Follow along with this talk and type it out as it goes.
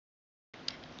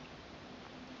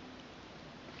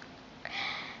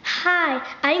Hi,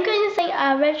 I'm going to sing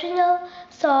an original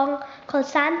song called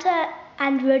Santa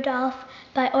and Rudolph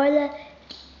by Orlagh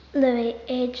Lui,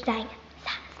 age 9.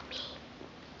 That's me.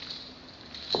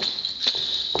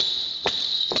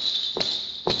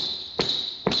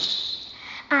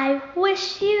 I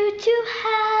wish you to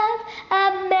have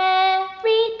a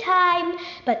merry time,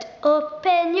 but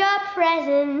open your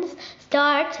presents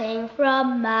starting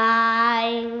from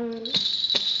mine.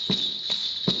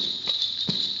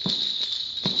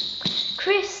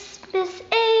 Christmas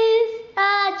is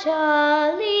a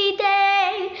jolly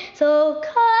day, so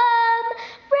come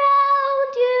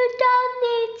round, you don't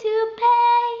need to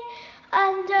pay.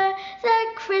 Under the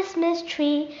Christmas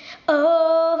tree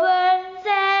over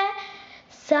there,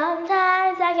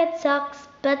 sometimes I get socks,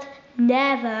 but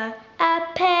never a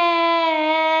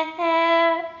pair.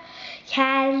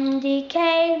 Candy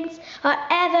canes are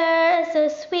ever so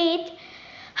sweet.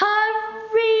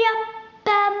 Hurry up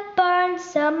and burn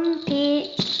some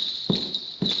peat.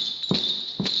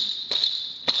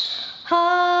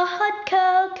 Hot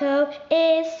cocoa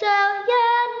is so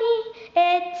yummy,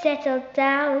 it settled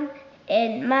down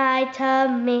in my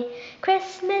tummy.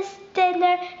 Christmas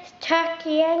dinner is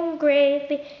turkey and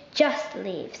gravy, just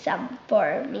leave some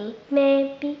for me,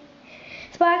 maybe.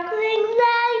 Sparkling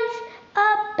lights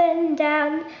up and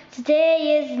down,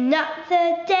 today is not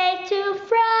the day to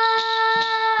frown.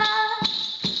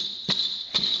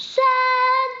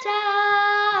 Santa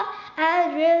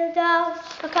and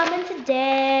Rudolph are coming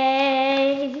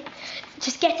today.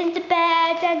 Just get into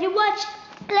bed and you watch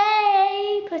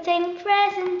play, putting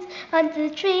presents under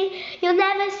the tree. You'll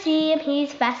never see him,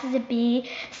 he's fast as a bee.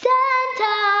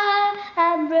 Santa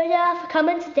and Rudolph are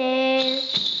coming today.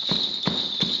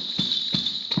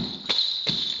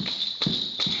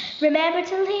 Remember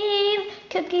to leave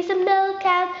cookies and milk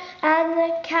out, and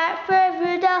a carrot for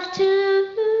Rudolph too.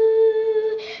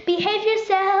 Behave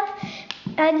yourself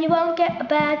and you won't get a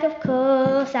bag of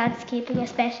coal. Santa's keeping a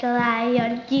special eye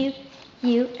on you,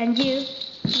 you and you,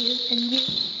 you and you,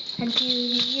 and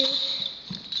you.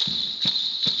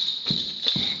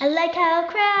 I like how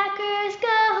crackers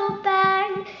go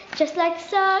bang, just like the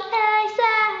song I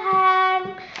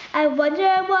sang. I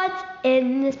wonder what's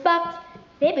in this box.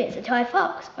 Maybe it's a toy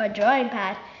fox or a drawing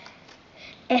pad.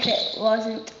 If it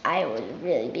wasn't, I would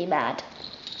really be mad.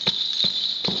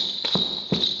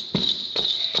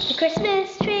 The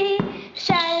Christmas tree,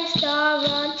 shining star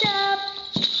on top.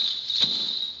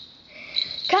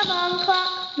 Come on,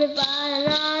 clock, move on.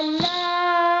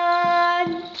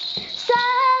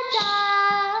 Santa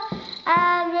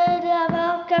and Rudolph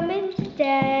are coming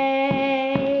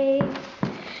today.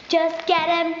 Just get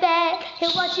in bed,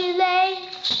 he'll watch you late.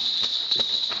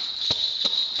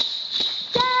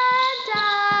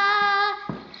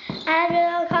 And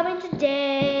we're coming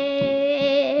today.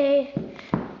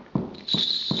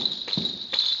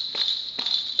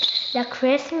 Now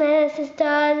Christmas is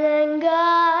done and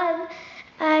gone.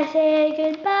 I say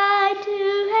goodbye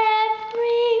to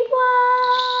everyone.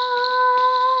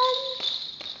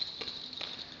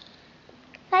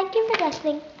 Thank you for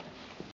listening.